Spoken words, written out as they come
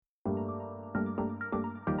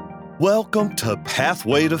Welcome to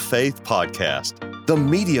Pathway to Faith podcast, the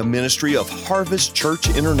media ministry of Harvest Church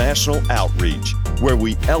International Outreach, where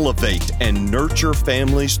we elevate and nurture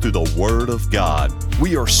families through the Word of God.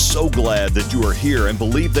 We are so glad that you are here and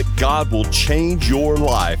believe that God will change your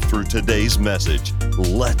life through today's message.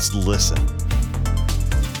 Let's listen.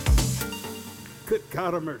 Good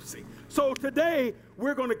God of mercy. So today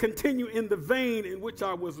we're going to continue in the vein in which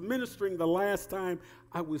I was ministering the last time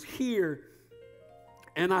I was here.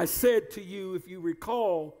 And I said to you, if you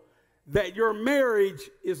recall, that your marriage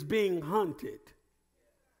is being hunted.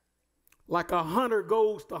 Like a hunter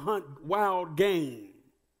goes to hunt wild game,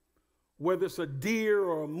 whether it's a deer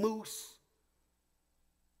or a moose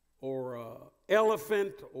or an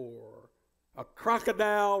elephant or a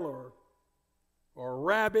crocodile or a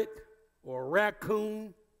rabbit or a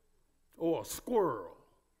raccoon or a squirrel.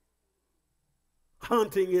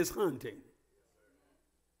 Hunting is hunting.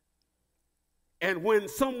 And when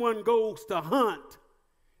someone goes to hunt,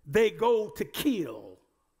 they go to kill.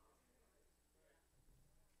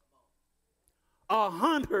 A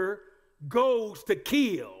hunter goes to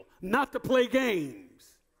kill, not to play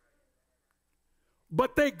games.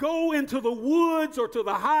 But they go into the woods or to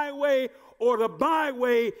the highway or the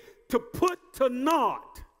byway to put to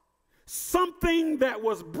naught something that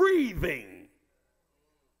was breathing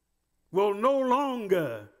will no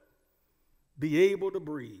longer be able to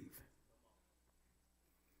breathe.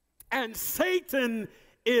 And Satan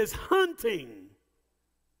is hunting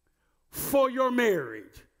for your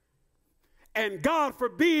marriage. And God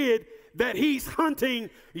forbid that he's hunting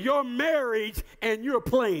your marriage and you're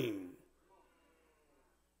playing.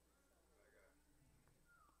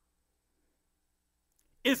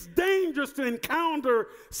 It's dangerous to encounter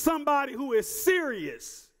somebody who is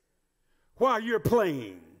serious while you're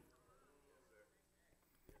playing.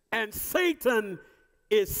 And Satan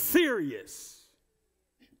is serious.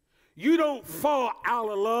 You don't fall out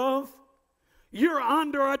of love. You're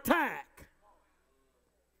under attack.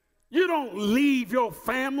 You don't leave your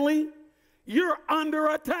family. You're under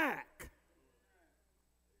attack.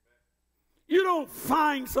 You don't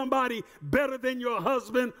find somebody better than your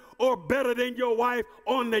husband or better than your wife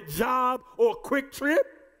on the job or Quick Trip.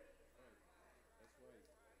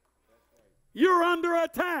 You're under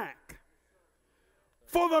attack.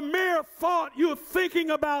 For the mere thought you're thinking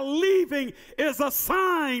about leaving is a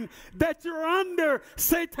sign that you're under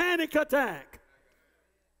satanic attack.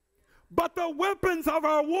 But the weapons of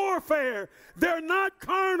our warfare, they're not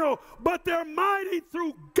carnal, but they're mighty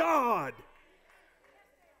through God.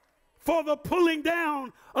 For the pulling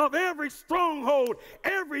down of every stronghold,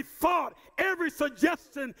 every thought, every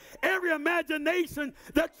suggestion, every imagination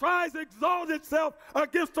that tries to exalt itself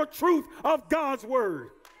against the truth of God's word.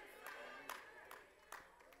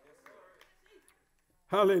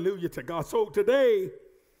 Hallelujah to God. So today,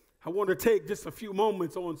 I want to take just a few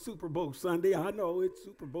moments on Super Bowl Sunday. I know it's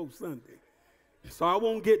Super Bowl Sunday, so I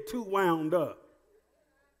won't get too wound up.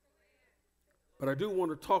 But I do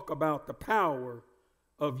want to talk about the power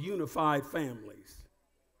of unified families.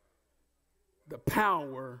 The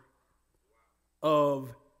power of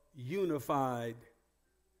unified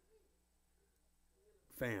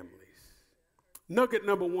families. Nugget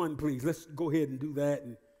number one, please. Let's go ahead and do that,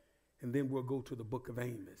 and then we'll go to the book of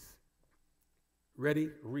Amos. Ready?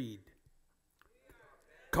 Read.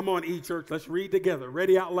 Come on, E-Church, let's read together.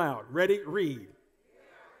 Ready out loud. Ready? Read.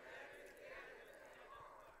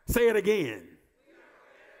 Say it again.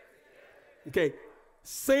 Okay,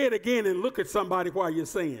 say it again and look at somebody while you're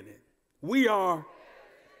saying it. We are.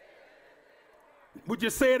 Would you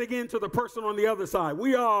say it again to the person on the other side?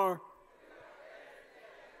 We are.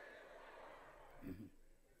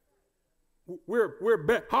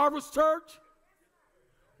 We're Harvest Church,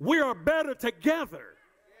 we are better together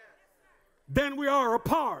than we are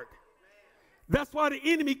apart. That's why the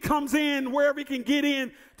enemy comes in wherever he can get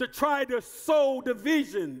in to try to sow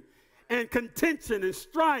division and contention and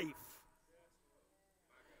strife.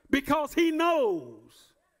 Because he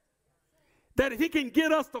knows that if he can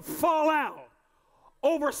get us to fall out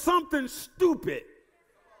over something stupid,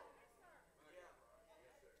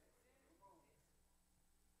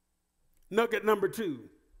 nugget number two.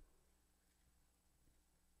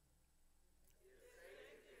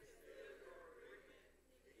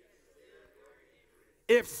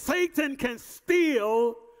 If Satan can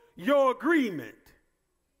steal your agreement,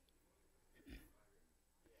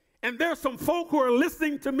 and there's some folk who are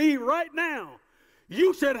listening to me right now,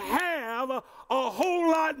 you should have a whole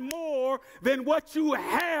lot more than what you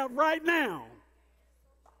have right now.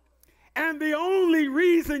 And the only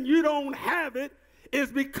reason you don't have it is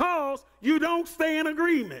because you don't stay in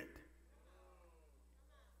agreement.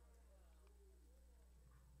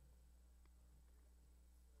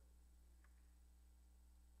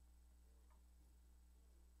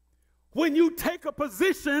 When you take a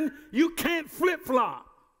position, you can't flip-flop.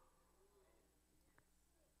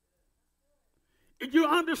 You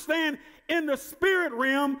understand, in the spirit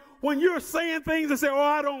realm, when you're saying things and say, oh,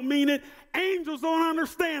 I don't mean it, angels don't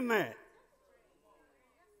understand that.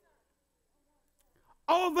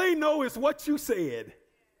 All they know is what you said.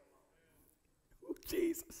 Oh,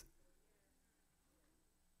 Jesus.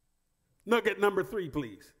 Nugget number 3,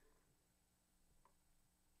 please.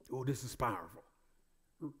 Oh, this is powerful.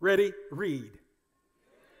 Ready? Read.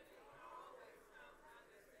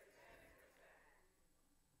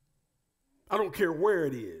 I don't care where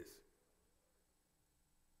it is.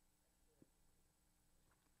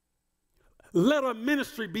 Let a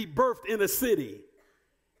ministry be birthed in a city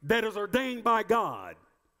that is ordained by God.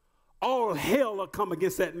 All hell will come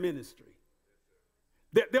against that ministry.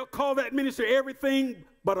 They'll call that ministry everything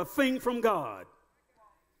but a thing from God.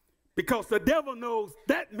 Because the devil knows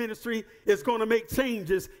that ministry is going to make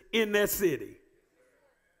changes in that city.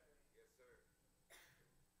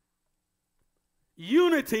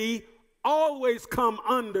 Unity always come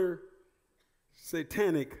under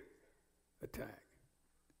satanic attack.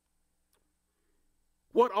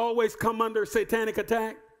 What always come under satanic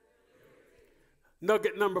attack?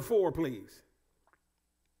 Nugget number 4, please.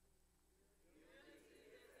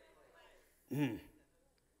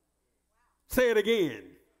 Say it again.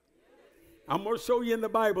 I'm going to show you in the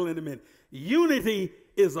Bible in a minute. Unity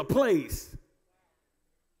is a place.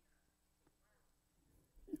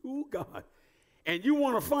 Oh, God. And you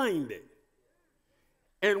want to find it.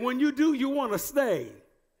 And when you do, you want to stay.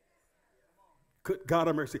 Good God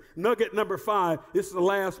of mercy. Nugget number 5. This is the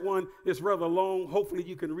last one. It's rather long. Hopefully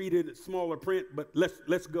you can read it in smaller print, but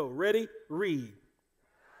let's go. Ready? Read.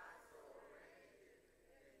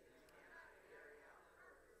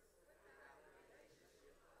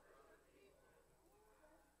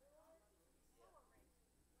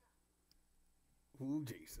 Ooh,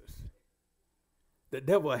 Jesus. The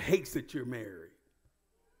devil hates that you're married.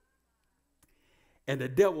 And the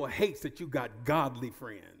devil hates that you got godly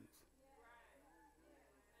friends.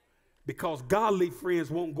 Because godly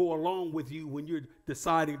friends won't go along with you when you're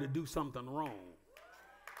deciding to do something wrong.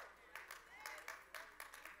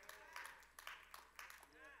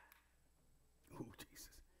 Ooh, Jesus.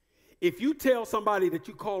 If you tell somebody that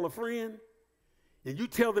you call a friend, and you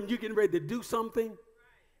tell them you're getting ready to do something,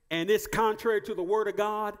 and it's contrary to the word of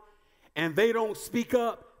God, and they don't speak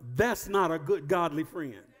up, that's not a good godly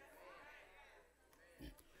friend.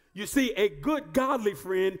 You see, a good godly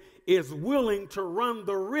friend is willing to run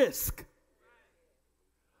the risk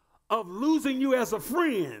of losing you as a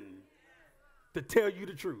friend to tell you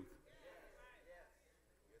the truth.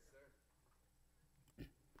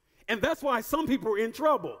 And that's why some people are in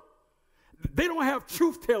trouble. They don't have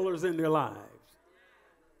truth tellers in their lives.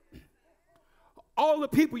 All the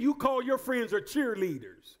people you call your friends are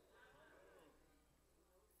cheerleaders.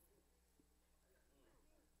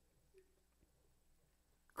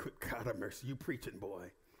 Good God of mercy, you preaching,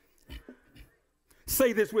 boy.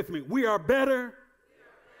 Say this with me. We are better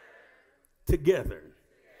together.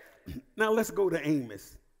 Now let's go to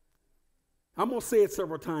Amos. I'm going to say it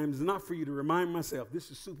several times, not for you to remind myself. This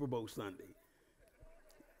is Super Bowl Sunday.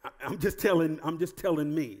 I'm just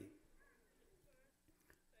telling me.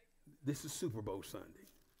 This is Super Bowl Sunday.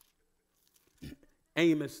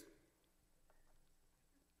 Amos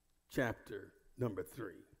chapter number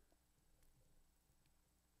 3.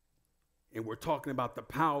 And we're talking about the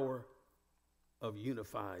power of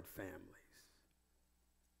unified families.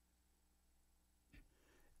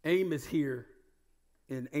 Amos here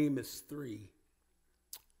in Amos 3,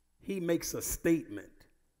 he makes a statement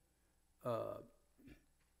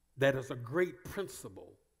that is a great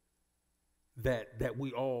principle that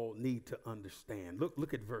we all need to understand.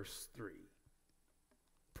 Look at verse 3.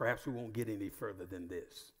 Perhaps we won't get any further than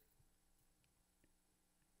this.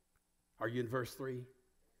 Are you in verse 3?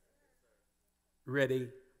 Ready?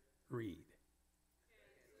 Read.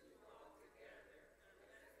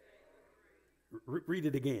 Read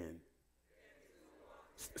it again.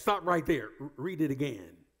 Stop right there. Read it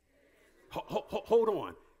again. Hold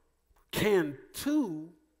on. Can two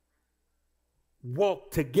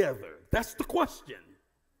walk together? That's the question.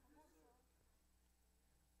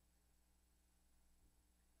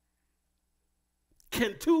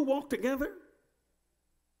 Can two walk together?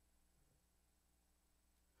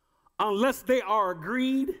 Unless they are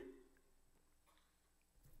agreed.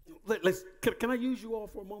 Can I use you all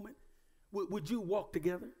for a moment? Would you walk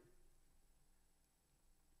together?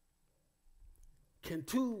 Can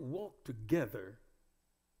two walk together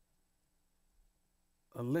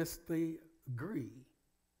unless they agree?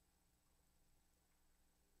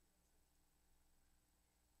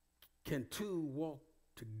 Can two walk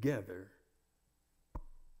together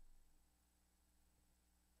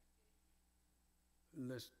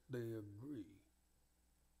unless they agree?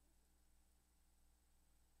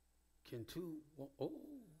 Can two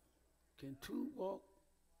walk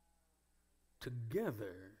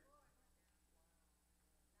together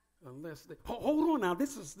unless they hold on now?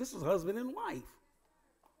 This is husband and wife.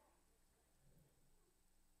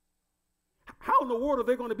 How in the world are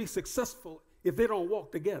they going to be successful if they don't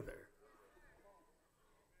walk together?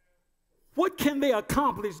 What can they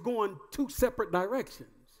accomplish going two separate directions?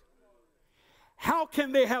 How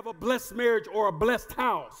can they have a blessed marriage or a blessed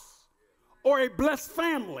house or a blessed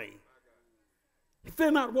family if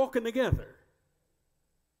they're not walking together?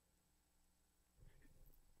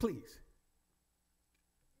 Please.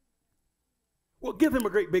 Well, give them a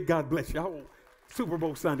great big God bless you. I want Super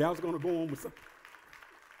Bowl Sunday. I was going to go on with something.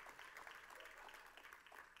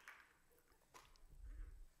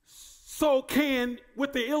 So can,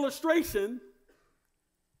 with the illustration,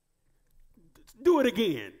 do it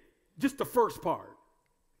again, just the first part.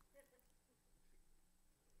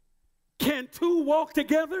 Can two walk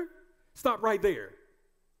together? Stop right there.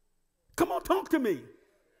 Come on, talk to me.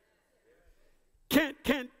 Can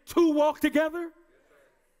two walk together?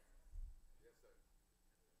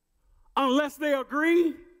 Unless they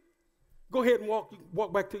agree? Go ahead and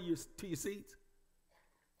walk back to your seats.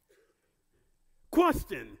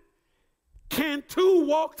 Question. Can two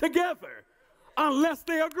walk together unless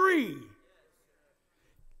they agree?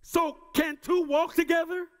 So can two walk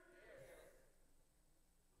together?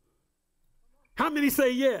 How many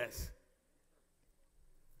say yes?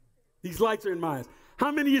 These lights are in my eyes.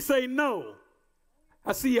 How many of you say no?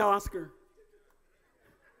 I see you, Oscar.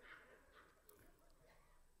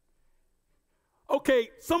 Okay,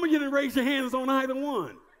 some of you didn't raise your hands on either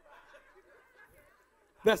one.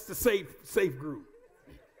 That's the safe group.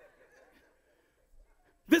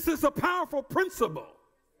 This is a powerful principle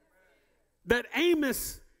that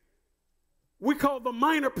Amos, we call the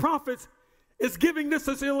minor prophets, is giving this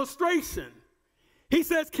as illustration. He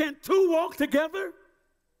says, can two walk together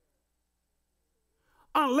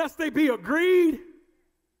unless they be agreed?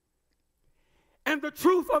 And the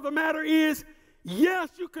truth of the matter is,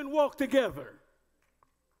 yes, you can walk together.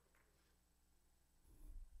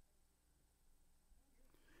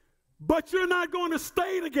 But you're not going to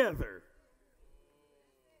stay together.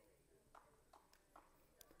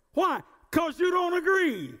 Why? Because you don't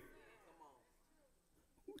agree.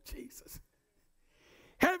 Oh, Jesus.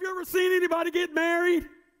 Have you ever seen anybody get married?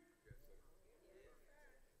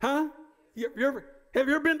 Huh? Have you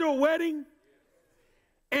ever been to a wedding?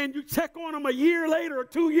 And you check on them a year later or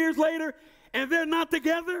 2 years later, and they're not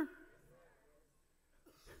together?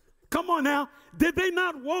 Come on now. Did they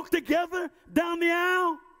not walk together down the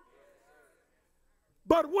aisle?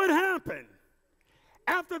 But what happened?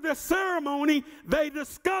 After the ceremony, they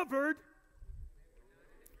discovered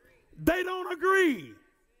they don't agree.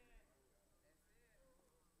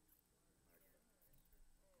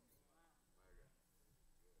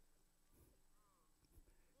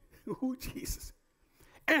 Oh, Jesus.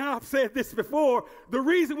 And I've said this before, the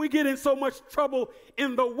reason we get in so much trouble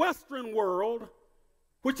in the Western world,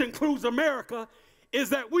 which includes America, is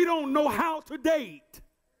that we don't know how to date.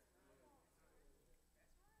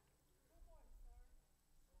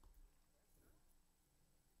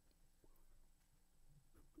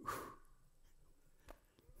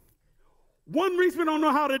 One reason we don't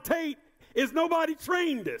know how to date is nobody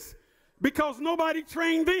trained us, because nobody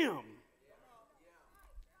trained them.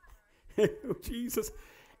 Oh, Jesus.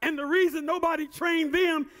 And the reason nobody trained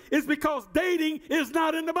them is because dating is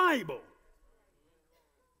not in the Bible.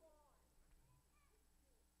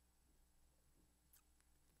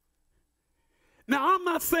 Now, I'm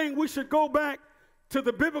not saying we should go back to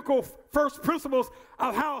the biblical first principles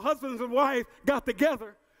of how husbands and wives got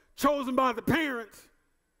together, chosen by the parents.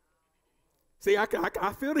 See, I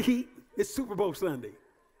feel the heat. It's Super Bowl Sunday.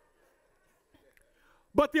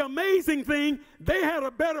 But the amazing thing, they had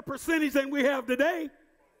a better percentage than we have today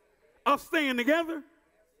of staying together.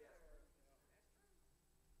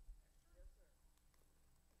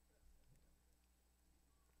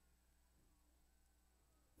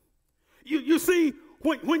 You see,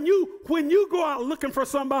 when you go out looking for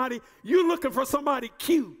somebody, you're looking for somebody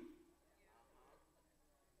cute.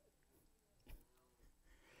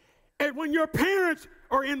 And when your parents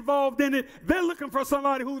are involved in it, they're looking for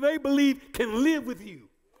somebody who they believe can live with you.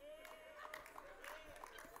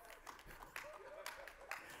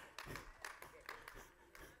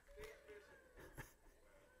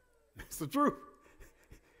 It's the truth.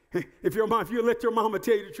 If you let your mama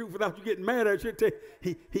tell you the truth without you getting mad at her, she'll tell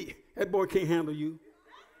you, that boy can't handle you.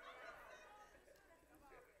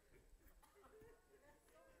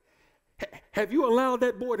 Have you allowed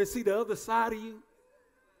that boy to see the other side of you?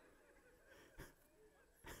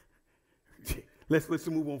 Let's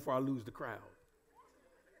move on before I lose the crowd.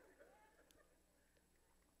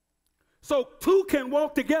 So two can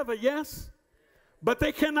walk together, yes, but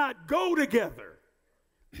they cannot go together.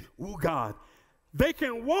 Oh, God. They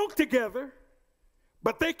can walk together,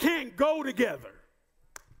 but they can't go together.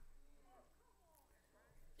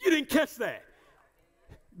 You didn't catch that.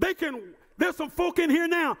 There's some folk in here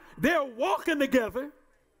now, they're walking together,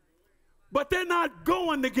 but they're not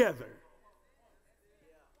going together.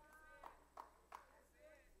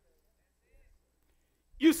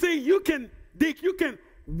 You see, Dick, you can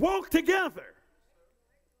walk together,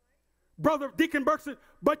 Brother Deacon Berkson,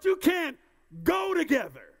 but you can't go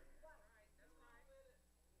together.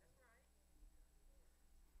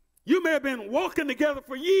 You may have been walking together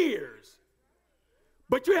for years,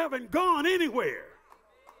 but you haven't gone anywhere.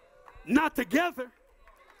 Not together.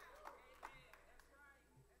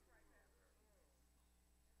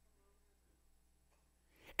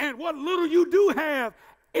 And what little you do have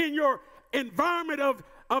in your environment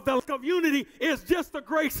of unity is just the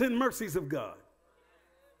grace and mercies of God.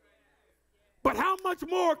 But how much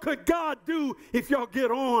more could God do if y'all get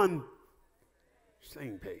on the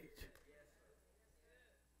same page?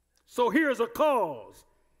 So here's a cause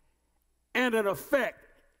and an effect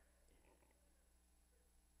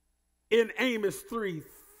in Amos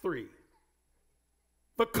 3:3.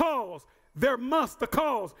 The cause, there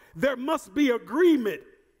must be agreement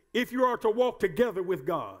if you are to walk together with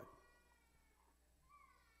God.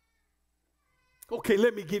 Okay,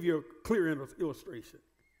 let me give you a clear illustration.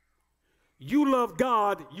 You love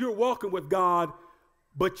God, you're walking with God,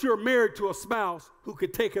 but you're married to a spouse who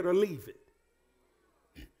could take it or leave it.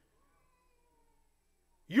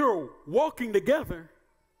 You're walking together,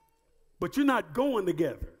 but you're not going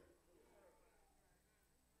together.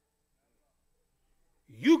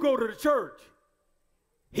 You go to the church,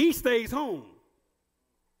 he stays home.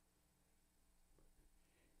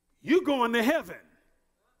 You going to heaven.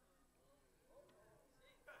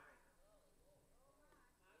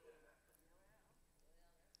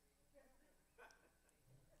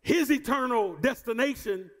 His eternal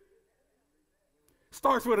destination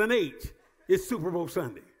starts with an H. It's Super Bowl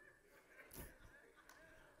Sunday.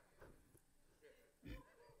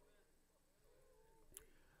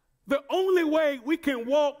 The only way we can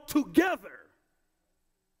walk together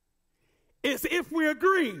is if we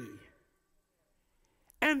agree.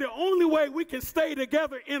 And the only way we can stay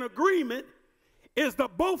together in agreement is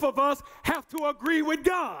that both of us have to agree with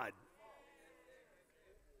God.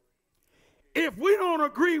 If we don't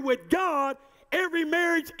agree with God, every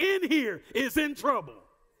marriage in here is in trouble.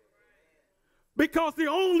 Because the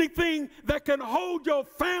only thing that can hold your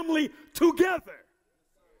family together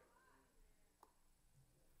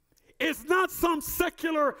is not some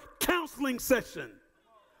secular counseling session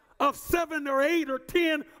of 7 or 8 or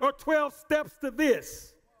 10 or 12 steps to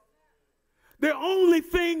this. The only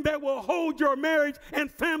thing that will hold your marriage and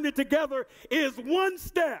family together is one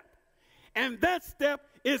step, and that step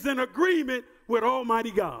is in agreement with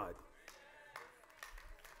Almighty God.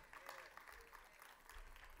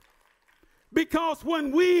 Because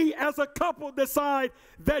when we as a couple decide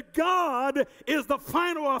that God is the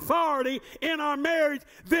final authority in our marriage,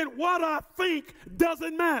 then what I think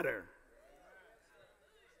doesn't matter.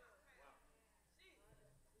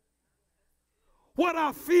 What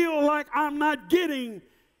I feel like I'm not getting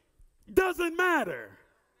doesn't matter.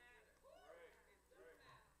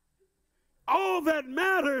 All that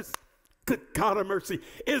matters, good God of mercy,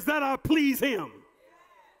 is that I please him.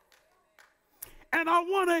 And I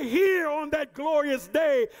want to hear on that glorious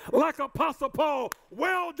day, like Apostle Paul,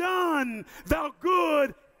 well done, thou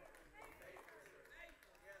good.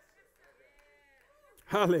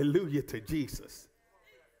 Hallelujah to Jesus.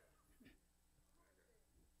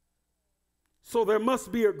 So there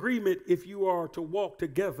must be agreement if you are to walk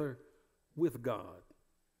together with God.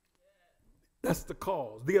 That's the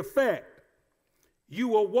cause. The effect, you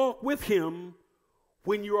will walk with him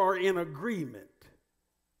when you are in agreement.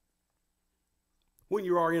 When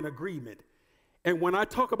you are in agreement. And when I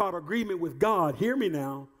talk about agreement with God, hear me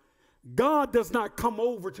now, God does not come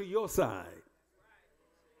over to your side.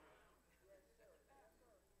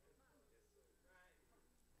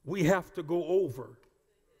 We have to go over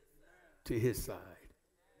to his side.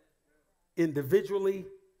 Individually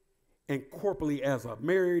and corporately, as a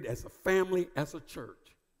married, as a family, as a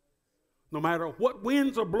church. No matter what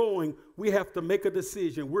winds are blowing, we have to make a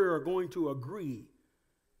decision. We are going to agree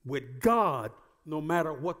with God no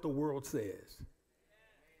matter what the world says.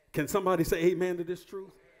 Can somebody say amen to this truth?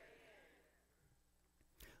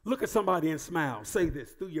 Look at somebody and smile. Say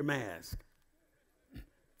this through your mask.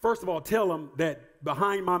 First of all, tell them that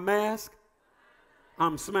behind my mask,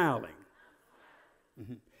 I'm smiling.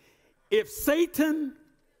 Mm-hmm. If Satan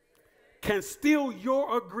can steal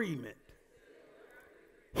your agreement,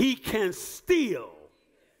 he can steal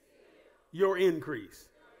your increase.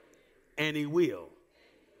 And he will.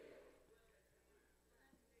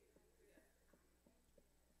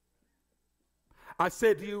 I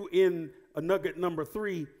said to you in nugget number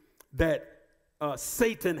 3 that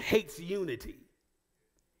Satan hates unity.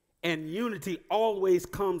 And unity always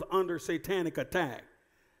comes under satanic attack.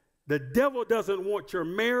 The devil doesn't want your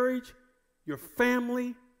marriage, your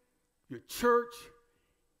family, your church,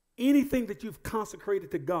 anything that you've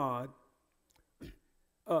consecrated to God.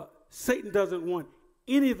 Satan doesn't want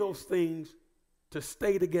any of those things to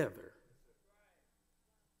stay together.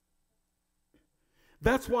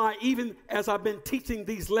 That's why even as I've been teaching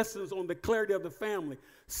these lessons on the clarity of the family,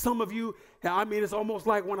 some of you, I mean, it's almost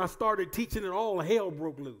like when I started teaching it, all hell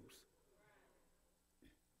broke loose.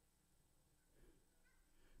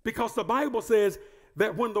 Because the Bible says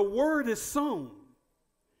that when the word is sown,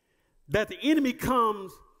 that the enemy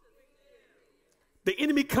comes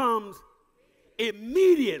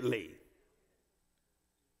immediately.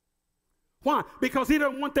 Why? Because he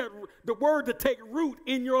doesn't want the word to take root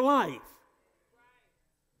in your life.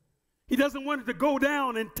 He doesn't want it to go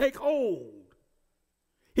down and take hold.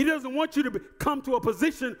 He doesn't want you to come to a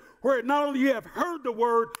position where not only you have heard the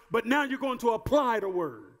word, but now you're going to apply the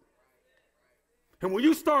word. And when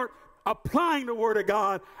you start applying the word of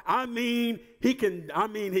God, he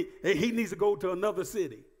needs to go to another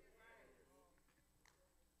city.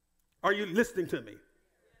 Are you listening to me?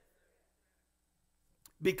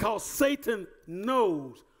 Because Satan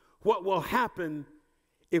knows what will happen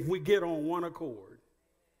if we get on one accord.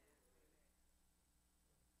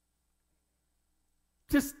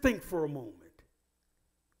 Just think for a moment.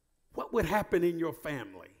 What would happen in your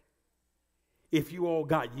family if you all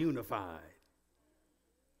got unified?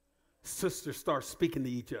 Sisters start speaking to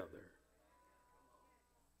each other.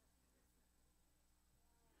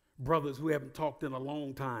 Brothers who haven't talked in a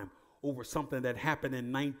long time over something that happened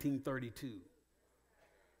in 1932.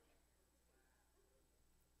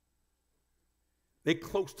 They're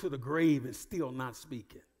close to the grave and still not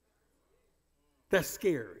speaking. That's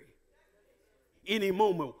scary. Any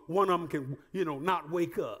moment, one of them can, not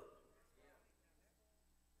wake up.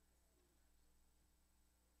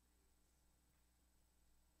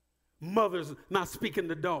 Mothers not speaking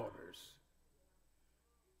to daughters.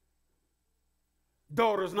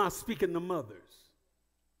 Daughters not speaking to mothers.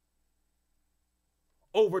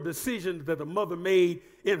 Over decisions that the mother made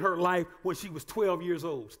in her life when she was 12 years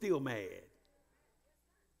old, still mad.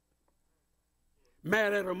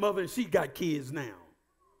 Mad at her mother, and she got kids now.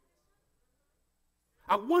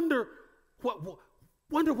 I wonder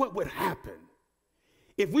what would happen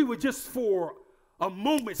if we would just for a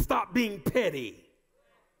moment stop being petty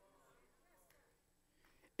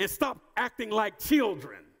and stop acting like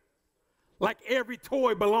children, like every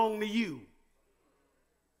toy belonged to you.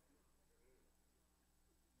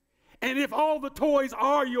 And if all the toys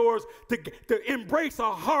are yours, to embrace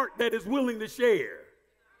a heart that is willing to share.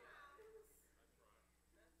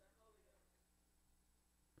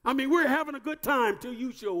 I mean, we're having a good time till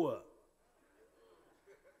you show up.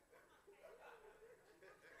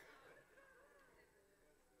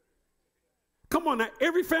 Come on now,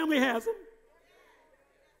 every family has them.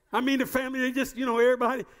 I mean, the family, they just,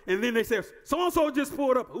 everybody, and then they say, so-and-so just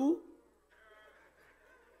pulled up. Who?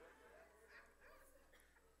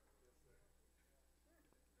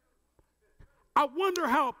 I wonder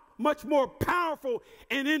how much more powerful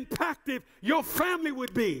and impactful your family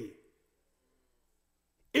would be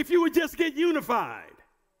if you would just get unified.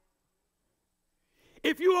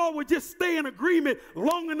 If you all would just stay in agreement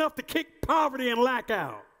long enough to kick poverty and lack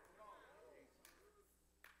out.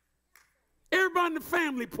 Everybody in the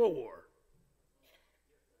family poor.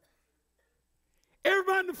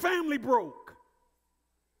 Everybody in the family broke.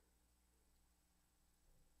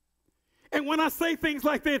 And when I say things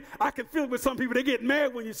like that, I can feel it with some people. They get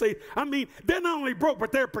mad when you say, they're not only broke,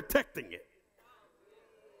 but they're protecting it.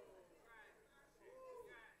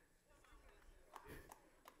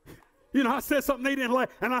 I said something they didn't like,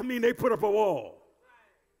 and they put up a wall.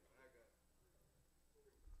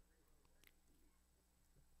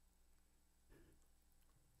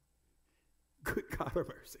 Good God of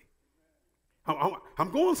mercy.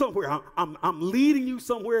 I'm going somewhere. I'm leading you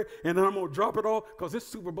somewhere, and then I'm going to drop it off because it's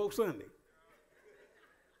Super Bowl Sunday.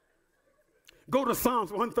 Go to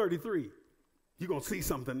Psalms 133. You're going to see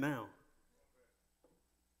something now.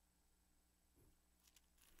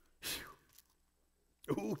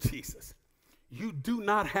 Oh, Jesus. You do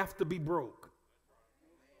not have to be broke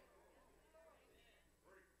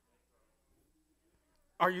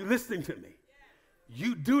Are you listening to me?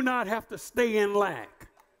 You do not have to stay in lack.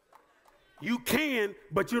 You can,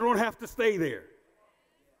 but you don't have to stay there.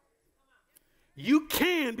 You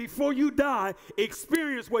can, before you die,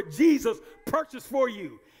 experience what Jesus purchased for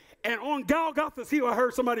you. And on Golgotha's Hill, I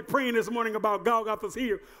heard somebody praying this morning about Golgotha's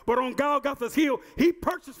Hill, but on Golgotha's Hill, he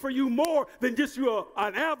purchased for you more than just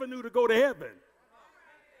an avenue to go to heaven.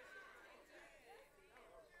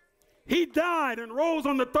 He died and rose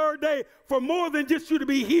on the third day for more than just you to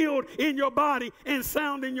be healed in your body and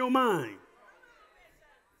sound in your mind.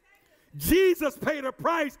 Jesus paid a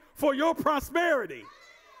price for your prosperity.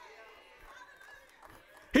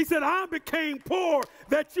 He said, I became poor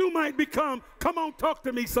that you might become. Come on, talk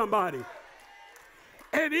to me, somebody.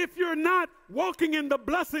 And if you're not walking in the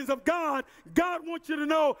blessings of God, God wants you to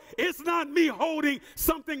know it's not me holding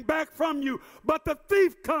something back from you, but the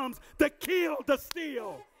thief comes to kill, to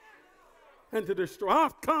steal, and to destroy.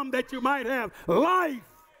 I've come that you might have life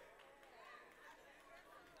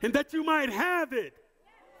and that you might have it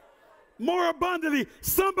more abundantly.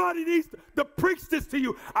 Somebody needs to preach this to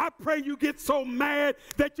you. I pray you get so mad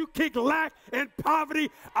that you kick lack and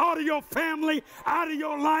poverty out of your family, out of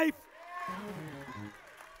your life.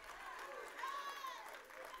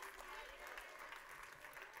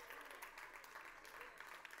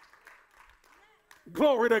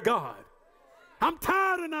 Glory to God. I'm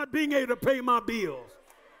tired of not being able to pay my bills.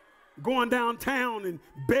 Going downtown and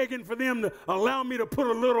begging for them to allow me to put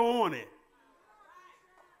a little on it.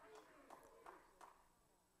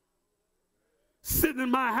 Sitting in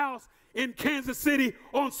my house in Kansas City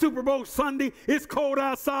on Super Bowl Sunday. It's cold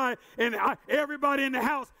outside, and everybody in the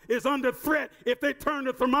house is under threat if they turn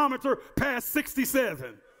the thermometer past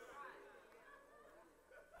 67.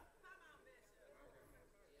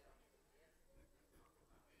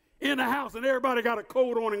 In the house, and everybody got a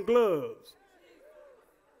coat on and gloves.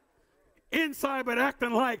 Inside, but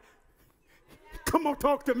acting like, come on,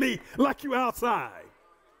 talk to me like you outside.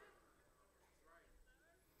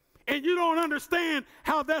 And you don't understand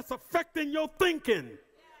how that's affecting your thinking.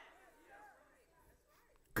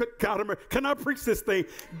 God, can I preach this thing?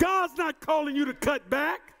 God's not calling you to cut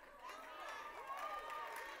back.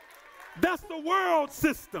 That's the world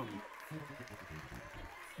system.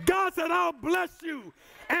 God said, I'll bless you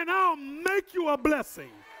and I'll make you a blessing.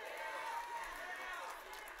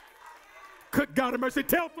 Good God of mercy.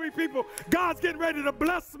 Tell 3 people, God's getting ready to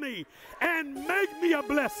bless me and make me a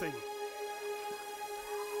blessing.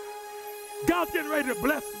 God's getting ready to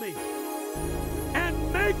bless me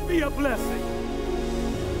and make me a blessing.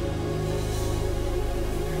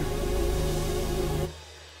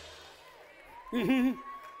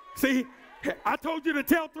 See, I told you to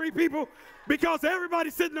tell 3 people because everybody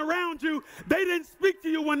sitting around you, they didn't speak to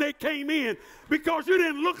you when they came in because you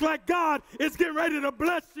didn't look like God is getting ready to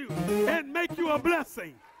bless you and make you a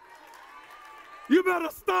blessing. You better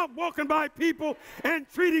stop walking by people and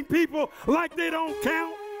treating people like they don't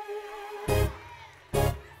count.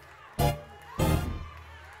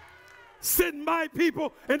 Sitting by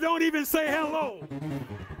people and don't even say hello.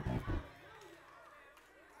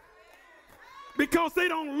 Because they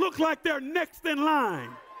don't look like they're next in line.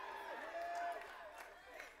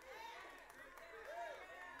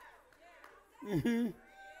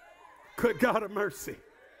 Good God of mercy.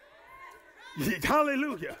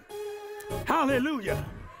 Hallelujah. Hallelujah.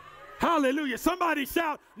 Hallelujah. Somebody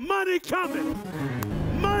shout, money coming.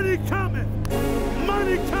 Money coming.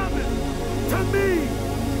 Money coming to me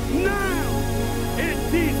now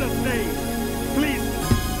in Jesus' name.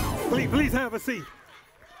 Please have a seat.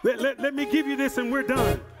 Let me give you this and we're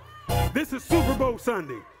done. This is Super Bowl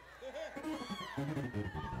Sunday.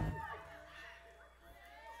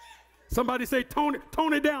 Somebody say, tone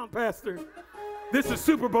it down, Pastor. This is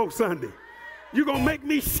Super Bowl Sunday. You're going to make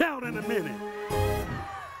me shout in a minute.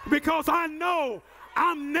 Because I know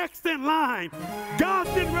I'm next in line. God's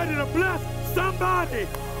getting ready to bless somebody.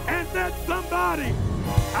 And that somebody,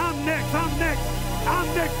 I'm next, I'm next,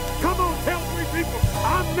 I'm next. Come on, tell 3 people,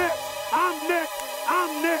 I'm next, I'm next.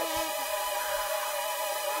 I'm next.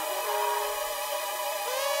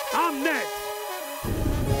 I'm next.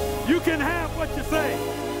 You can have what you say.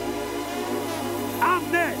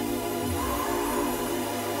 I'm next.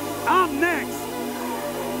 I'm next.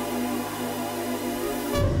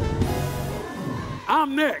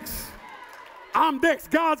 I'm next. I'm next.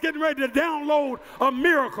 God's getting ready to download a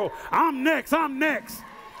miracle. I'm next. I'm next.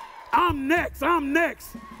 I'm next. I'm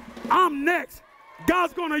next. I'm next.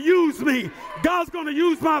 God's going to use me. God's going to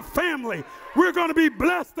use my family. We're going to be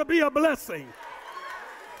blessed to be a blessing.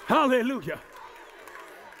 Hallelujah.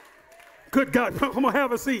 Good God. Come on,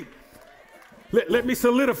 have a seat. Let me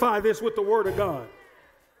solidify this with the word of God.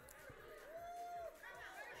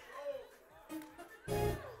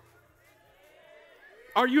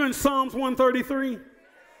 Are you in Psalms 133?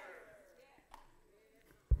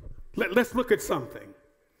 Let's look at something.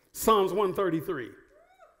 Psalms 133.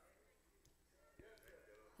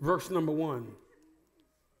 Verse number 1.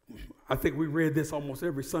 I think we read this almost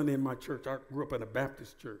every Sunday in my church. I grew up in a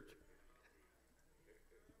Baptist church.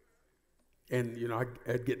 And, you know,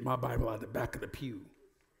 I'd get my Bible out the back of the pew.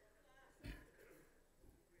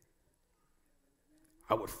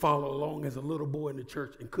 I would follow along as a little boy in the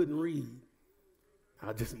church and couldn't read.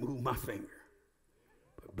 I just moved my finger.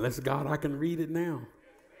 But bless God, I can read it now.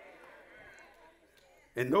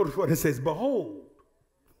 And notice what it says, behold,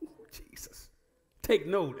 Jesus, take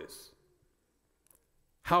notice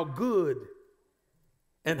how good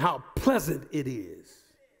and how pleasant it is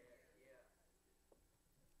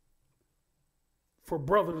for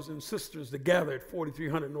brothers and sisters to gather at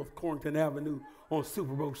 4300 North Corrington Avenue on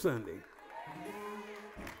Super Bowl Sunday.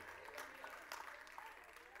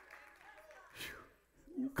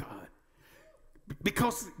 God.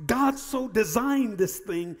 Because God so designed this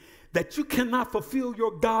thing that you cannot fulfill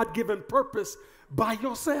your God-given purpose by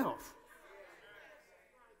yourself.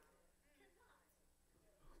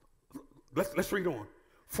 Let's read on.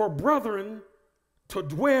 For brethren to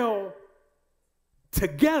dwell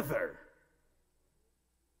together.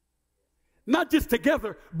 Not just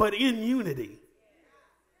together, but in unity.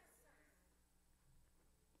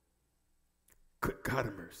 Good God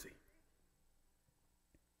of mercy.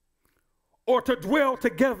 Or to dwell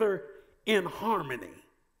together in harmony.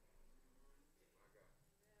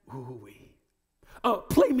 Ooh-wee.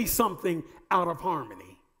 Play me something out of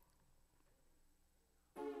harmony.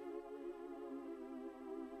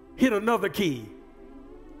 Hit another key.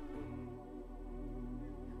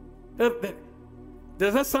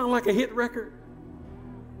 Does that sound like a hit record?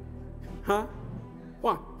 Huh?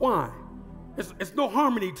 Why? There's no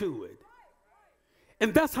harmony to it.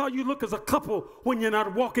 And that's how you look as a couple when you're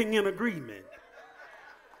not walking in agreement.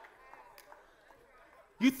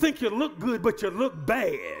 You think you look good, but you look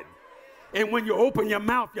bad. And when you open your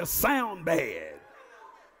mouth, you sound bad.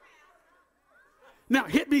 Now,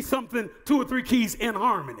 hit me something, 2 or 3 keys in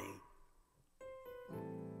harmony.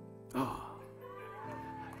 Oh.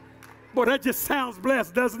 Boy, that just sounds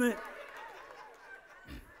blessed, doesn't it?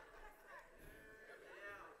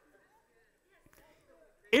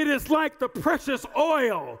 It is like the precious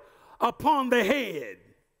oil upon the head.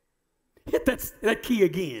 Hit that key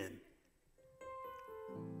again.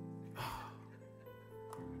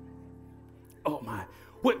 Oh my.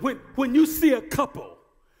 When you see a couple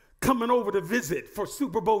coming over to visit for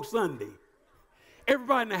Super Bowl Sunday,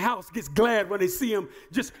 everybody in the house gets glad when they see them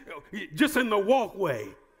just in the walkway.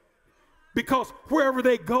 Because wherever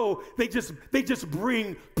they go, they just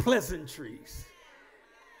bring pleasantries.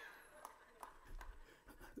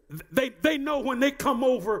 They know when they come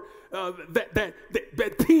over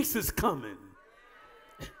that peace is coming.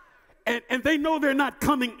 And they know they're not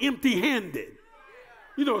coming empty-handed.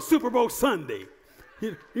 You know, Super Bowl Sunday.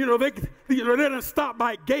 They don't stop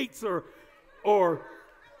by Gates or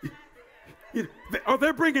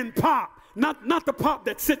they're bringing pop. Not the pop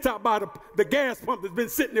that sits out by the gas pump that's been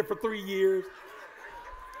sitting there for 3 years.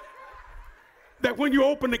 That when you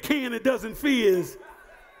open the can, it doesn't fizz.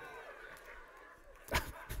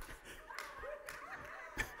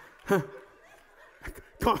 Come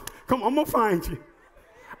on, I'm going to find you.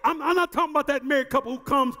 I'm not talking about that married couple who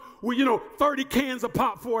comes with, 30 cans of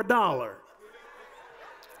pop for $1.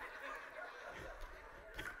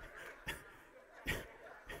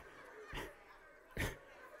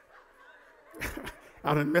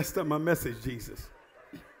 I done messed up my message, Jesus.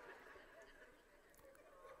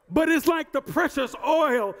 But it's like the precious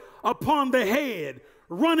oil upon the head,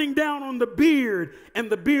 running down on the beard and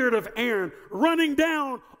the beard of Aaron, running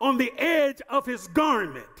down on the edge of his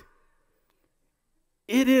garment.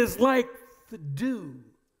 It is like the dew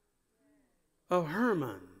of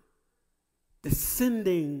Hermon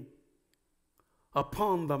descending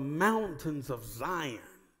upon the mountains of Zion.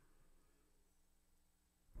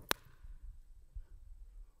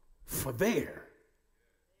 For there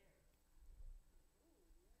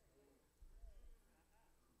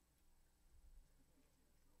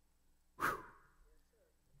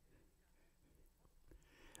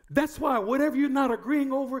that's why whatever you're not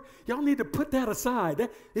agreeing over, y'all need to put that aside.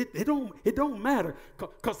 It don't matter.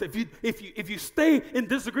 Because if you stay in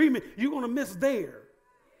disagreement, you're going to miss there.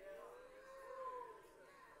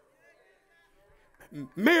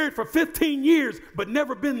 Married for 15 years, but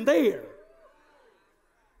never been there.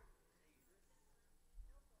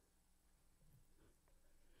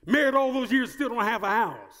 Married all those years, still don't have a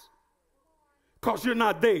house. Because you're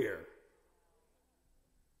not there.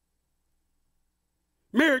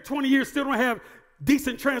 Married 20 years, still don't have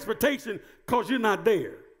decent transportation because you're not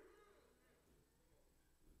there.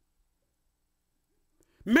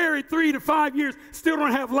 Married 3 to 5 years, still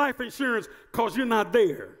don't have life insurance because you're not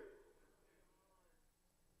there.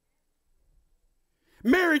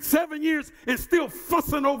 Married 7 years and still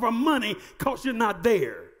fussing over money because you're not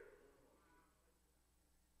there.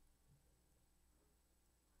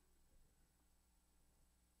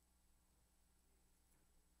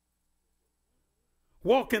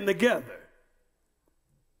 Walking together.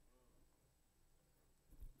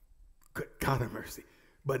 Good God of mercy,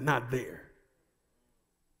 but not there.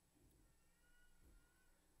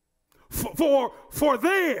 For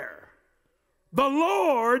there, the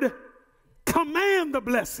Lord command the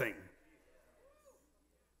blessing.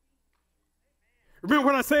 Remember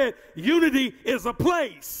what I said? Unity is a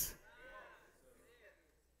place.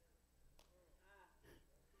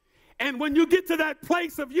 And when you get to that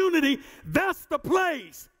place of unity, that's the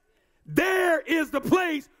place. There is the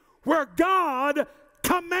place where God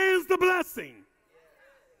commands the blessing.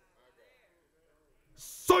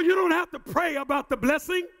 So you don't have to pray about the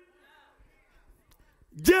blessing.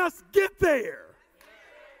 Just get there.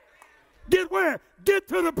 Get where? Get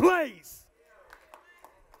to the place.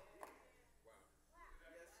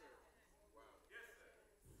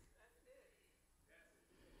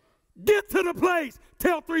 Get to the place.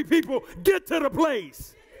 Tell 3 people, get to the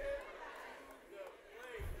place.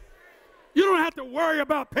 You don't have to worry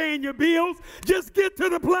about paying your bills. Just get to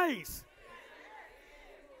the place.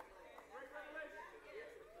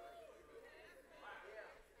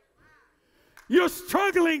 You're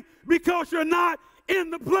struggling because you're not in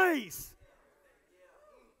the place.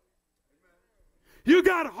 You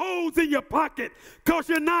got holes in your pocket because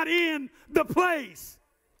you're not in the place.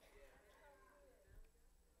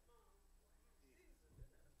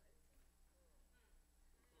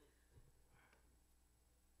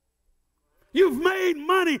 You've made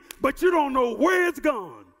money, but you don't know where it's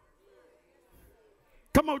gone.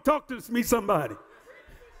 Come on, talk to me, somebody.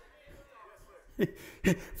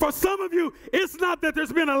 For some of you, it's not that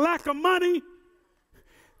there's been a lack of money.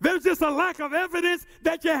 There's just a lack of evidence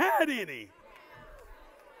that you had any.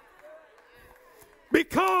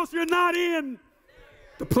 Because you're not in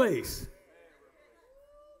the place.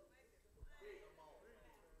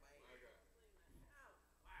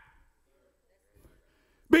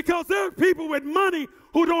 Because there are people with money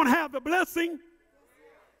who don't have the blessing.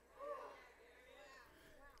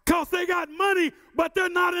 Because they got money, but they're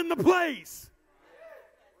not in the place.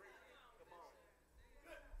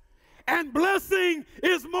 And blessing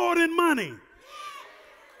is more than money.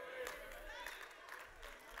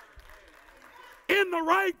 In the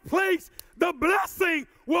right place, the blessing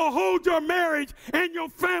will hold your marriage and your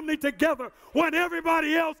family together when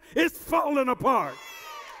everybody else is falling apart.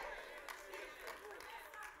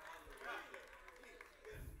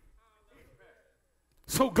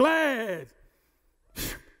 So glad.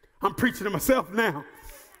 I'm preaching to myself now.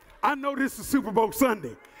 I know this is Super Bowl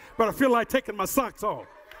Sunday, but I feel like taking my socks off.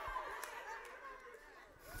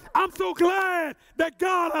 I'm so glad that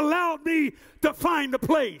God allowed me to find a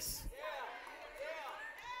place.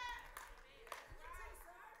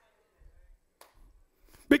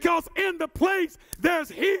 Because in the place, there's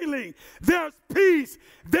healing, there's peace,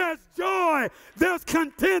 there's joy, there's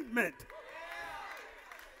contentment.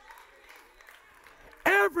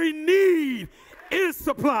 Every need is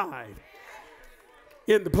supplied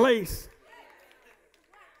in the place.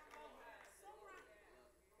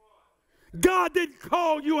 God didn't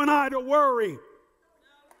call you and I to worry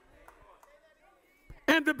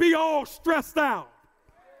and to be all stressed out.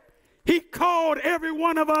 He called every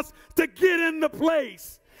one of us to get in the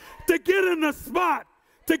place, to get in the spot,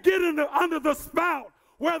 to get in under the spout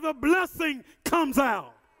where the blessing comes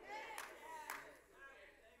out.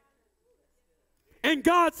 And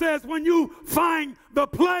God says, when you find the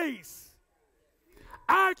place,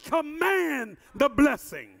 I command the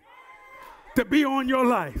blessing to be on your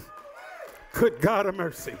life. Good God of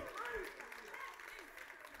mercy.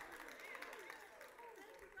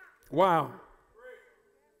 Wow.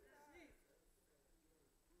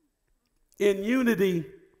 In unity,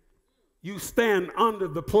 you stand under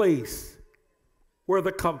the place where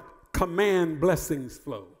the command blessings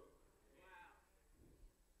flow.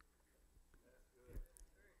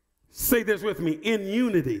 Say this with me. In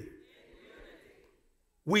unity,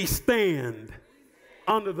 we stand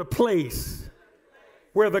under the place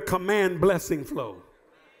where the command blessing flow.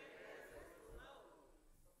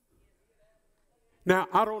 Now,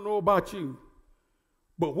 I don't know about you,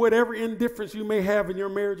 but whatever indifference you may have in your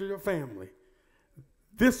marriage or your family,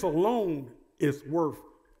 this alone is worth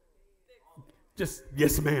just,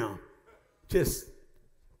 yes, ma'am. Just,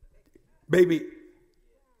 baby,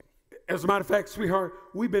 As a matter of fact, sweetheart,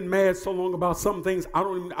 we've been mad so long about some things,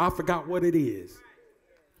 I forgot what it is.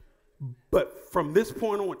 But from this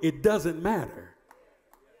point on, it doesn't matter.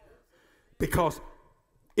 Because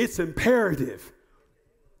it's imperative.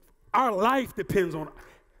 Our life depends on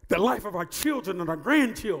the life of our children and our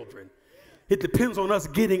grandchildren. It depends on us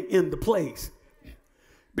getting in the place.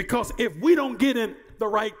 Because if we don't get in the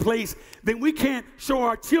right place, then we can't show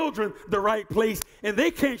our children the right place, and they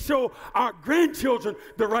can't show our grandchildren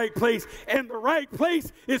the right place. And the right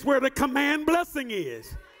place is where the command blessing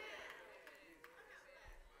is.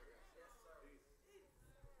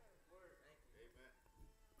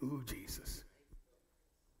 Ooh, Jesus.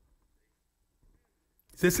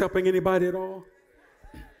 Is this helping anybody at all?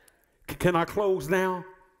 Can I close now?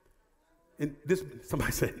 And this,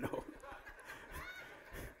 somebody said no.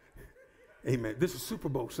 Amen. This is Super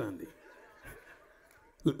Bowl Sunday.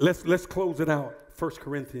 Let's close it out. 1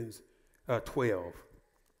 Corinthians 12.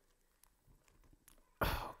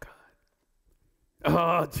 Oh, God.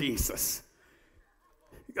 Oh, Jesus.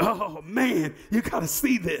 Oh, man. You got to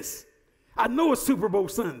see this. I know it's Super Bowl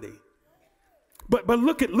Sunday. But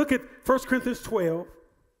look at 1 Corinthians 12.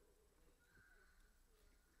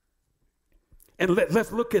 And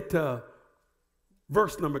let's look at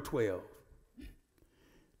verse number 12.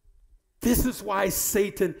 This is why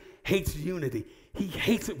Satan hates unity. He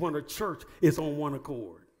hates it when a church is on one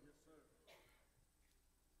accord.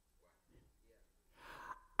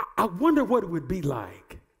 I wonder what it would be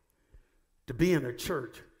like to be in a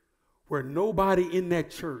church where nobody in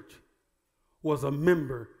that church was a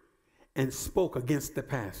member and spoke against the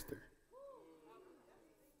pastor.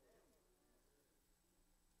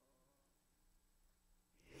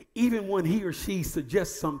 Even when he or she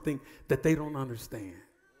suggests something that they don't understand.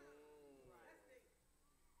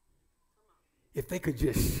 If they could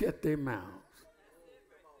just shut their mouths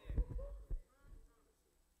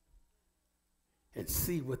and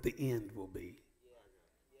see what the end will be.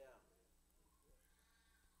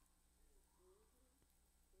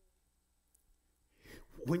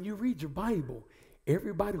 When you read your Bible,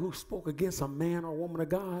 everybody who spoke against a man or woman of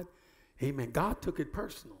God, amen, God took it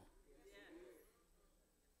personal.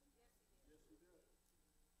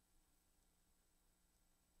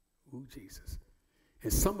 Ooh, Jesus.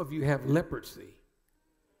 And some of you have leprosy.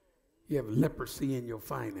 You have leprosy in your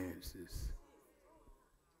finances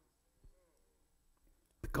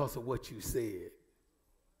because of what you said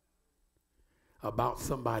about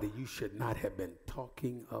somebody you should not have been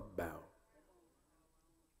talking about.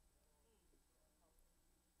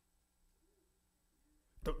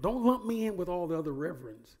 Don't lump me in with all the other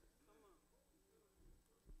reverends.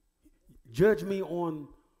 Judge me on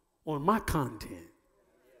my content.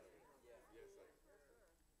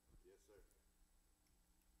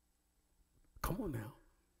 Come on now.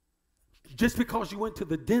 Just because you went to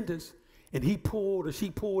the dentist and he pulled or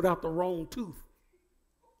she pulled out the wrong tooth,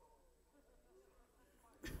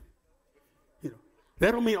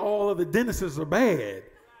 that don't mean all of the dentists are bad.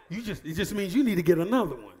 It just means you need to get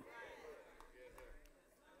another one.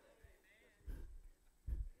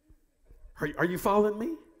 Are you following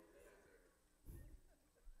me?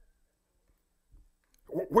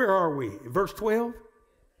 Where are we? Verse 12.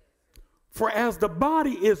 For as the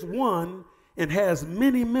body is one and has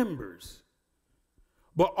many members,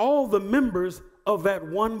 but all the members of that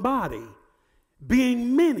one body,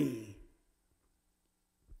 being many,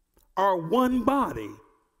 are one body,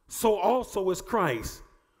 so also is Christ.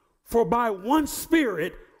 For by one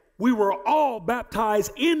Spirit we were all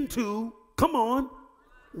baptized into, come on,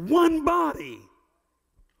 one body,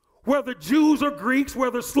 whether Jews or Greeks,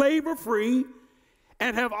 whether slave or free,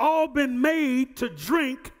 and have all been made to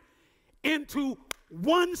drink into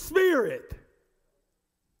one Spirit.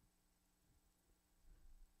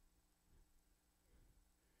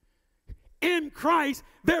 In Christ,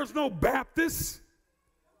 there's no Baptist.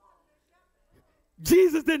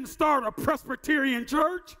 Jesus didn't start a Presbyterian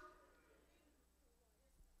church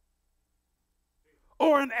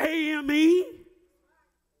or an AME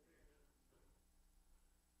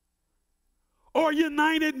or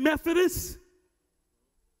United Methodist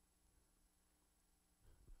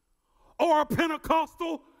or a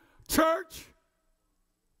Pentecostal church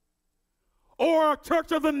or a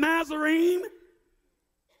Church of the Nazarene.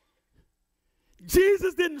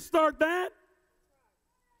 Jesus didn't start that.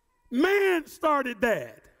 Man started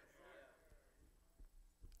that.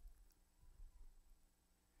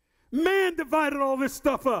 Man divided all this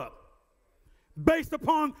stuff up based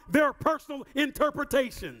upon their personal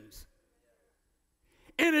interpretations.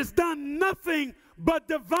 And it's done nothing but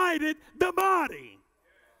divided the body.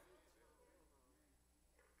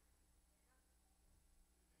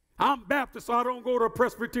 I'm Baptist, so I don't go to a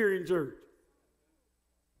Presbyterian church.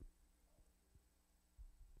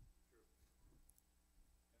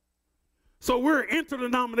 So we're an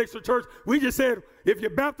interdenominational church. We just said, if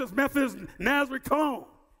you're Baptist, Methodist, Nazarene, come on.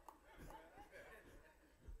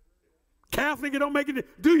 Catholic, it don't make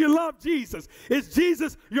it. Do you love Jesus? Is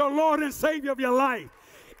Jesus your Lord and Savior of your life?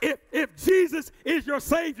 If Jesus is your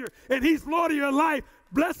Savior and he's Lord of your life,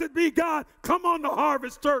 blessed be God. Come on to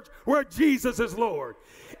Harvest Church where Jesus is Lord.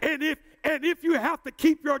 And if you have to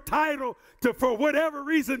keep your title to, for whatever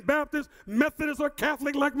reason, Baptist, Methodist, or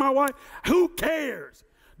Catholic like my wife, who cares?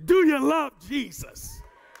 Do you love Jesus?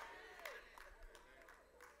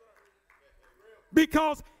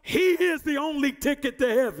 Because he is the only ticket to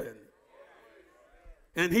heaven.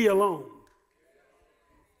 And he alone.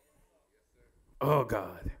 Oh,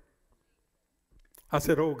 God. I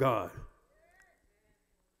said, oh, God.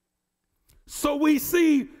 So we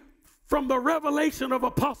see from the revelation of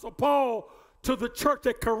Apostle Paul to the church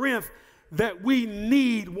at Corinth that we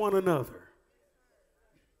need one another.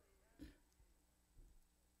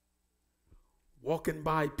 Walking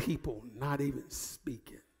by people, not even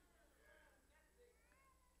speaking.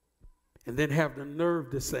 And then have the nerve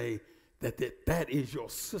to say that is your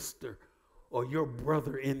sister or your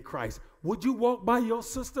brother in Christ. Would you walk by your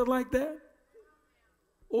sister like that?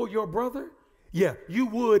 Or your brother? Yeah, you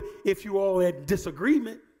would if you all had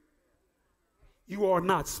disagreement. You are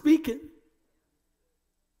not speaking.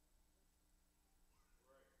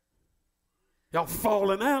 Y'all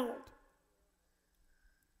falling out.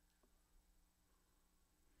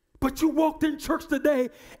 But you walked in church today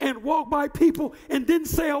and walked by people and didn't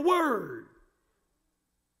say a word.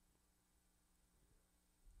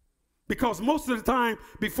 Because most of the time,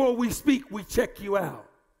 before we speak, we check you out.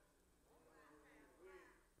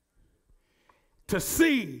 To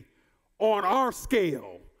see on our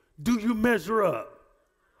scale, do you measure up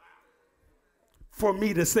for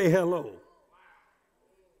me to say hello?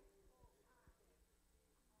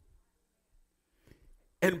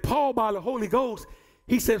 And Paul, by the Holy Ghost,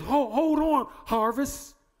 he said, hold on,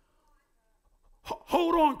 Harvest.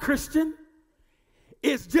 Hold on, Christian.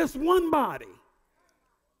 It's just one body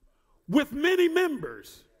with many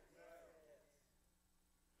members.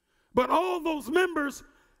 But all those members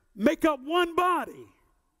make up one body.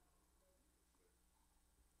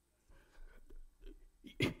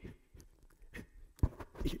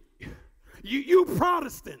 You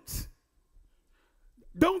Protestants,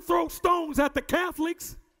 don't throw stones at the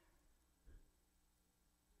Catholics.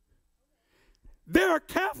 There are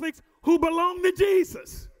Catholics who belong to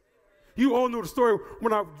Jesus. You all know the story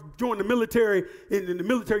when I joined the military. In the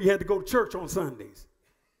military, you had to go to church on Sundays.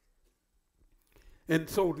 And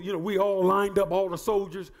so, we all lined up, all the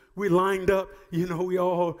soldiers, we lined up, we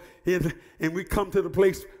all, and we come to the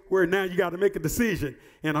place where now you got to make a decision.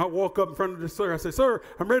 And I walk up in front of the sir. I said, sir,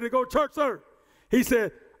 I'm ready to go to church, sir. He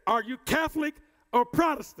said, are you Catholic or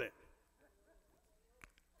Protestant?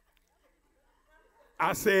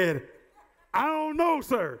 I said, I don't know,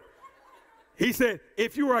 sir. He said,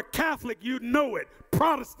 if you were a Catholic, you'd know it.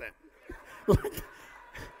 Protestant.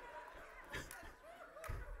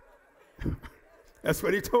 That's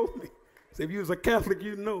what he told me. He said, if you was a Catholic,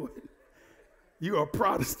 you'd know it. You are a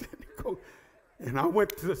Protestant. And I went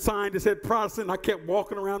to the sign that said Protestant. I kept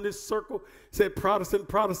walking around this circle, said Protestant,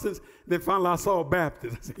 Protestants. Then finally I saw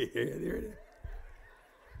Baptist. I said, yeah, there it is.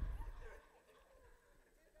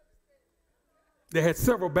 They had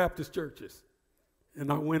several Baptist churches,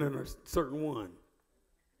 and I went in a certain one.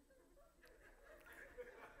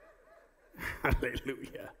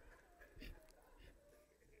 Hallelujah.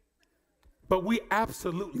 But we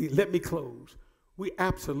absolutely, let me close, we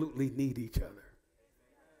absolutely need each other.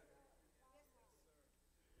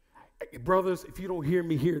 Brothers, if you don't hear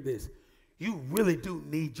me, hear this. You really do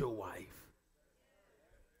need your wife.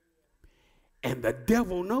 And the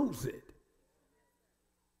devil knows it.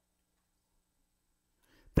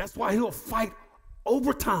 That's why he'll fight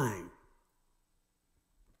overtime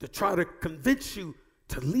to try to convince you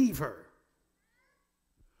to leave her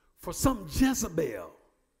for some Jezebel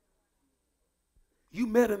you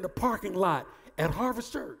met in the parking lot at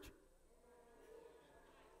Harvest Church.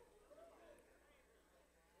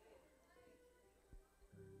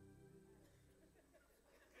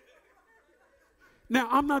 Now,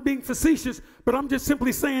 I'm not being facetious, but I'm just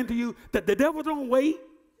simply saying to you that the devil don't wait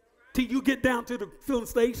till you get down to the filling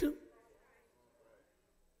station.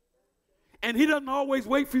 And he doesn't always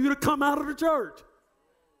wait for you to come out of the church.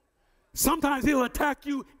 Sometimes he'll attack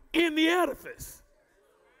you in the edifice.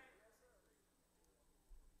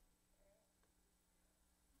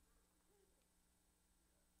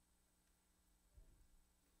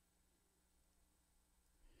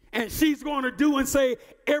 And she's going to do and say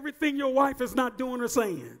everything your wife is not doing or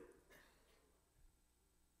saying.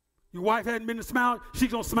 Your wife hadn't been to smile,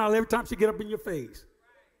 she's going to smile every time she get up in your face.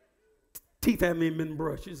 Teeth haven't been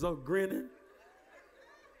brushed, she's all grinning.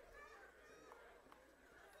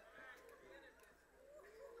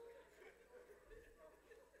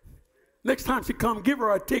 Next time she come, give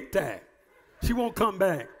her a Tic Tac. She won't come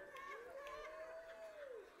back.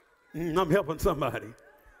 I'm helping somebody.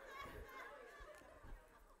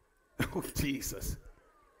 Oh, Jesus.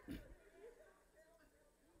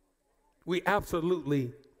 We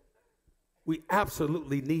absolutely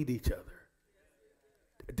need each other.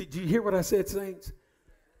 Did you hear what I said, saints?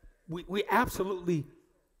 We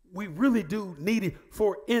really do need it.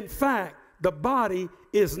 For in fact, the body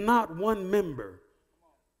is not one member,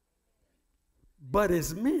 but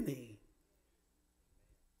as many.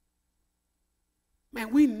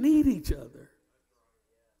 Man, we need each other.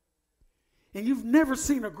 And you've never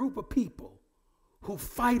seen a group of people who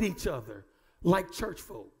fight each other like church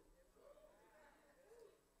folk.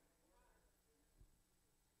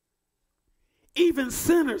 Even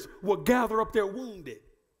sinners will gather up their wounded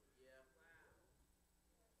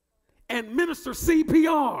and minister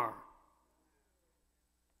CPR.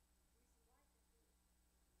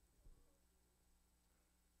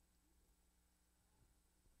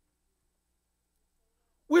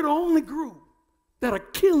 We're the only group that'll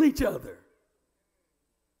kill each other.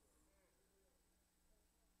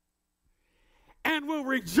 And will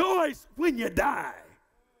rejoice when you die.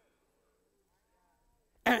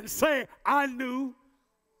 And say, I knew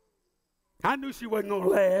she wasn't going to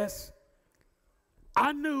last.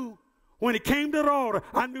 I knew when it came to the altar,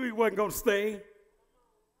 I knew he wasn't going to stay.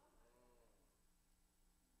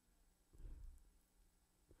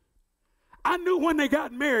 I knew when they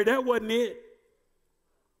got married, that wasn't it.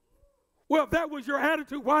 Well, if that was your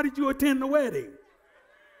attitude, why did you attend the wedding?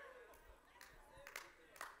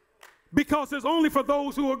 Because it's only for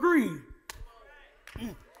those who agree.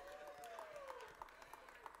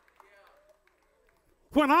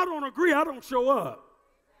 When I don't agree, I don't show up.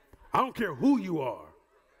 I don't care who you are.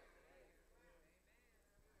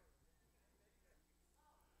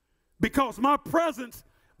 Because my presence,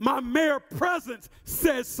 my mere presence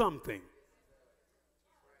says something.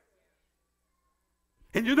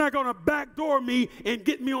 And you're not going to backdoor me and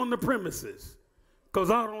get me on the premises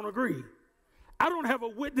because I don't agree. I don't have a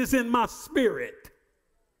witness in my spirit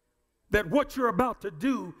that what you're about to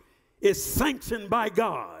do is sanctioned by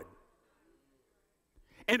God.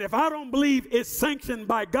 And if I don't believe it's sanctioned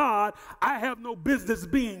by God, I have no business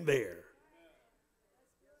being there.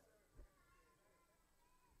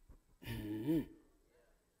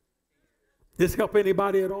 This help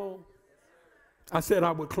anybody at all? I said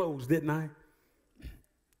I would close, didn't I?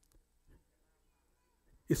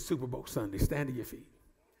 It's Super Bowl Sunday. Stand to your feet.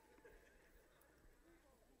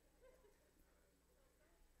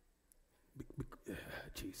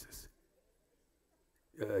 Jesus.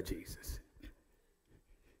 Jesus.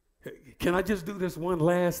 Can I just do this one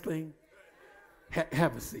last thing?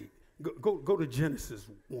 Have a seat. Go to Genesis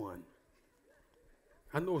 1.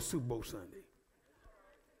 I know it's Super Bowl Sunday.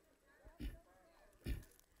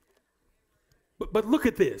 But look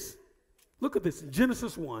at this. Look at this.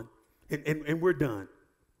 Genesis 1, and we're done.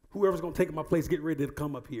 Whoever's going to take my place, get ready to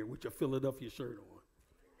come up here with your Philadelphia shirt on.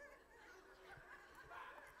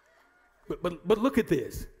 But look at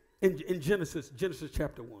this. In Genesis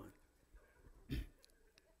chapter 1.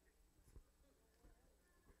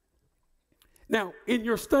 Now, in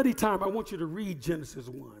your study time, I want you to read Genesis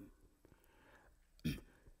 1.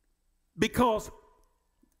 Because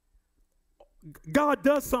God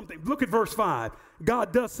does something. Look at verse 5.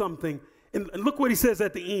 God does something. And look what he says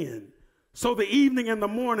at the end. So the evening and the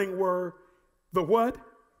morning were the what?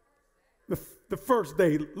 The first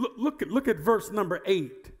day. Look at verse number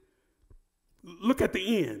 8. Look at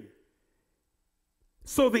the end.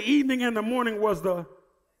 So the evening and the morning was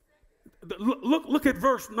look at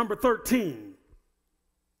verse number 13.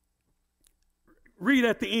 Read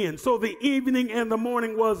at the end. So the evening and the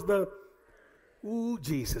morning was ooh,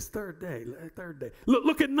 Jesus, third day.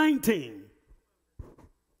 Look at 19.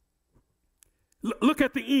 Look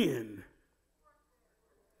at the end.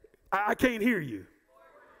 I can't hear you.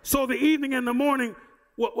 So the evening and the morning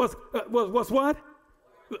was what?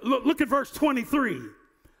 Look at verse 23.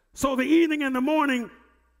 So the evening and the morning,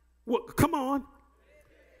 come on.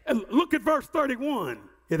 And look at verse 31.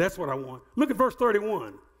 Yeah, that's what I want. Look at verse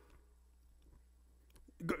 31.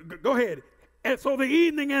 Go ahead. And so the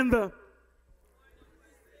evening and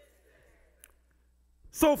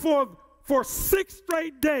so for 6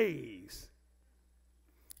 straight days,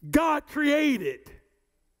 God created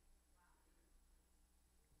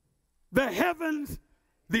the heavens,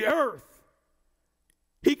 the earth.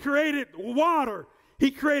 He created water.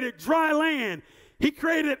 He created dry land. He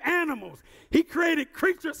created animals. He created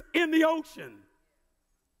creatures in the ocean.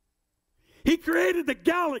 He created the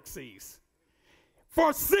galaxies.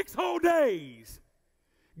 For 6 whole days,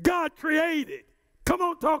 God created. Come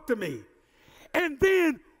on, talk to me. And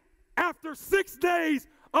then, after 6 days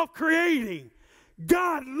of creating,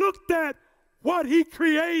 God looked at what he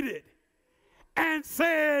created and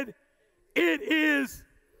said, it is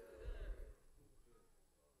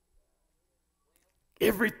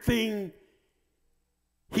everything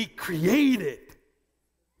he created.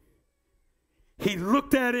 He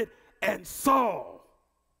looked at it and saw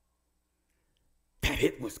that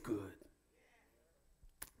it was good.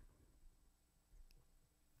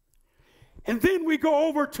 And then we go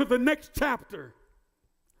over to the next chapter.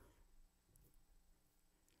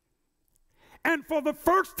 And for the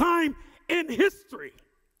first time in history,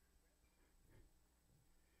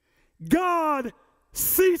 God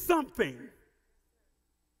sees something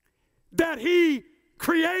that he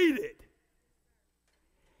created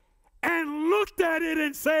and looked at it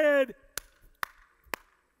and said,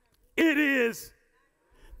 it is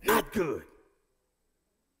not good.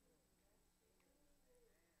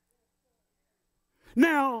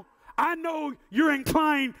 Now, I know you're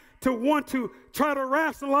inclined to want to try to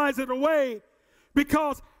rationalize it away,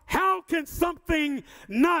 because how can something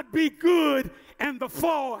not be good and the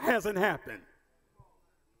fall hasn't happened?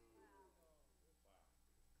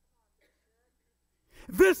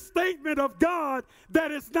 This statement of God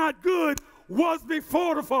that it's not good was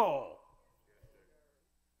before the fall.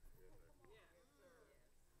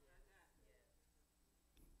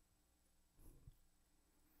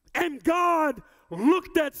 And God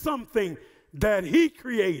looked at something that he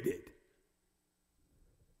created,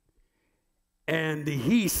 and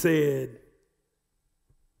he said,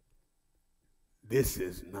 this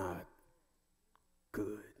is not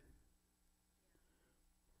good,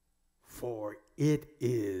 for it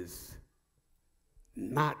is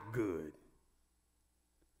not good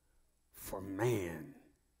for man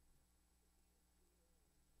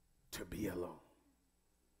to be alone.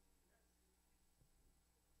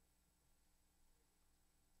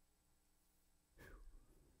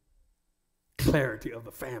 Clarity of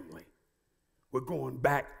the family. We're going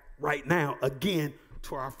back right now again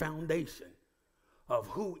to our foundation of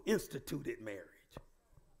who instituted marriage.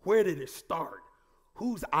 Where did it start?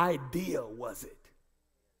 Whose idea was it?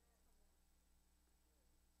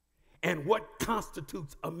 And what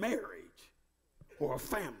constitutes a marriage or a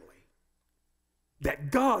family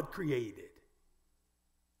that God created?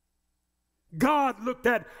 God looked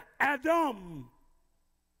at Adam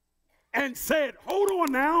and said, hold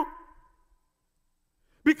on now.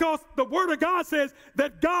 Because the word of God says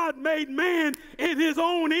that God made man in his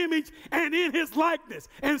own image and in his likeness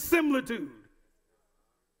and similitude.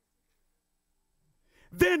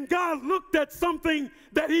 Then God looked at something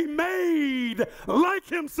that he made like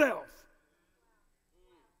himself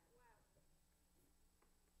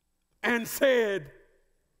and said,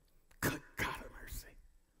 good God of mercy,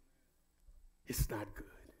 it's not good.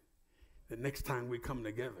 The next time we come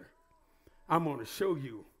together, I'm going to show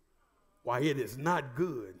you why it is not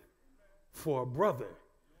good for a brother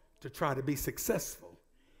to try to be successful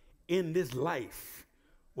in this life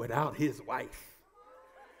without his wife.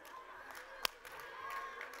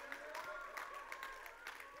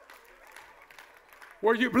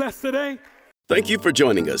 Were you blessed today? Thank you for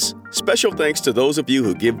joining us. Special thanks to those of you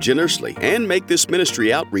who give generously and make this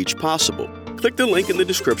ministry outreach possible. Click the link in the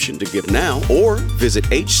description to give now or visit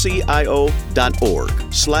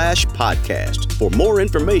hcio.org/podcast for more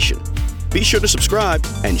information. Be sure to subscribe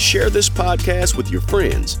and share this podcast with your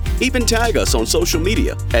friends. Even tag us on social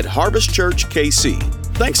media at Harvest Church KC.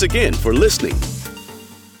 Thanks again for listening.